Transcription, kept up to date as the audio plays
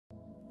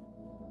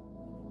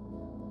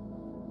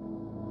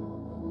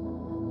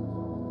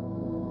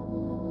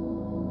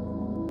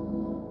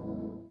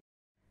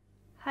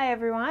Hi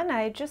everyone,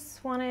 I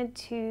just wanted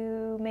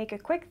to make a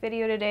quick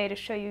video today to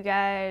show you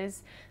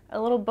guys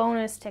a little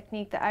bonus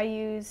technique that I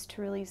use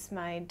to release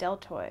my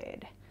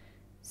deltoid.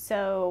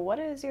 So what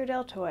is your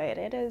deltoid?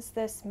 It is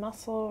this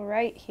muscle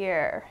right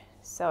here.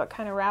 So it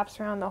kind of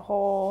wraps around the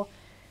whole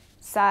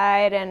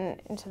side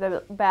and into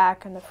the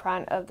back and the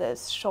front of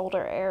this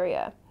shoulder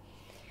area.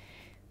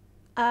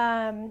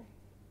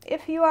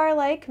 If you are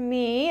like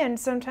me and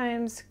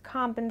sometimes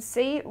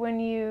compensate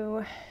when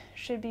you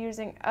should be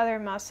using other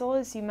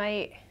muscles, you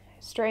might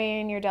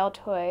strain your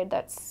deltoid.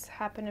 That's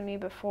happened to me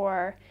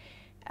before.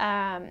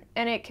 And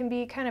it can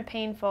be kind of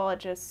painful. It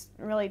just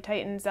really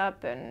tightens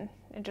up and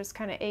it just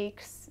kind of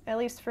aches, at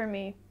least for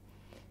me.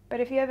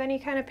 But if you have any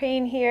kind of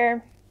pain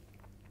here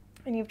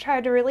and you've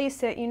tried to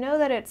release it, you know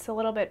that it's a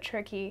little bit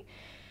tricky.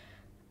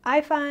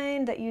 I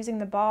find that using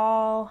the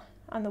ball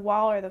on the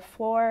wall or the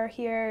floor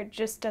here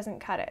just doesn't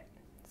cut it.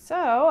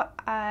 So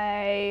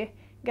I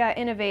got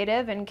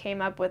innovative and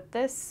came up with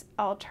this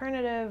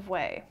alternative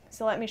way.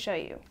 So let me show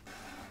you.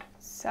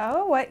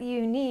 So what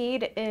you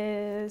need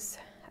is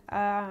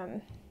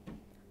a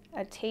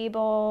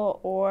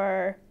table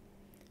or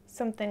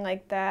something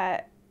like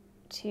that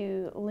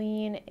to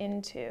lean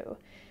into.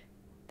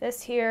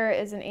 This here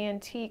is an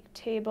antique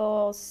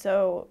table,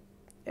 so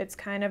it's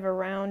kind of a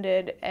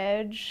rounded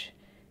edge.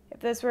 If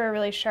this were a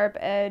really sharp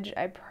edge,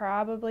 I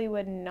probably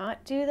would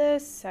not do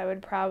this. I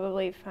would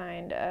probably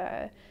find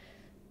a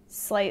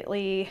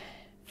slightly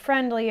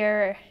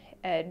friendlier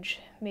edge,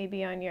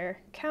 maybe on your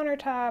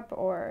countertop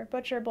or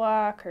butcher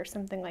block or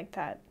something like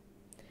that.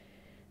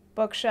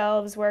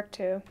 Bookshelves work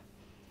too.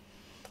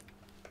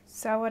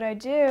 So what I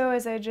do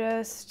is I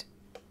just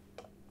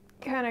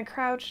kind of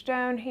crouch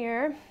down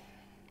here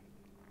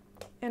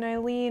and I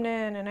lean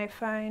in, and I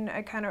find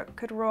I kind of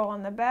could roll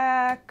on the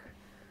back,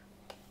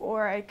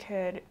 or I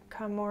could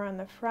come more on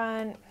the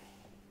front.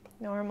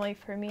 Normally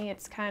for me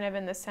it's kind of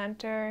in the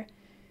center,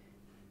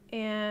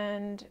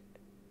 and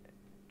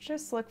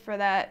just look for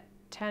that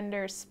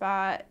tender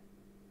spot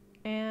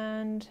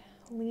and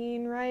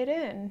lean right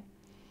in.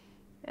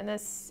 And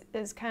this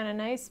is kind of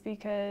nice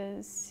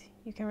because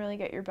you can really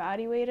get your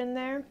body weight in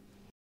there.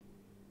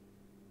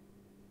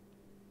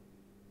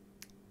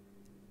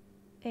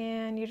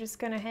 And you're just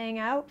going to hang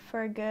out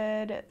for a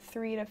good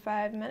 3 to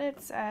 5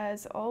 minutes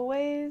as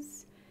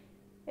always.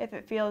 If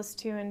it feels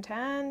too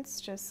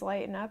intense, just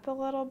lighten up a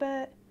little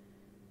bit.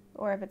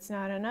 Or if it's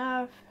not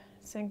enough,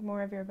 sink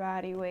more of your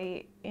body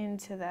weight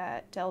into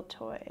that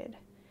deltoid.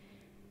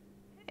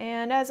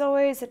 And as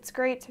always, it's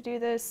great to do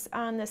this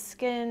on the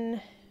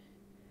skin.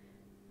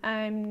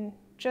 I'm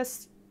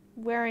just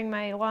wearing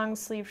my long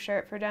sleeve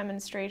shirt for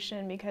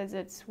demonstration because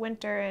it's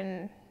winter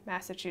in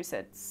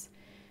Massachusetts.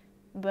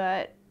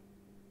 But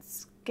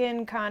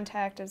skin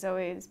contact is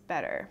always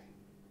better.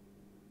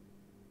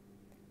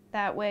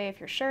 That way,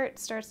 if your shirt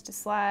starts to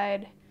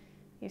slide,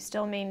 you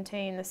still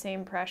maintain the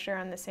same pressure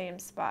on the same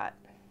spot.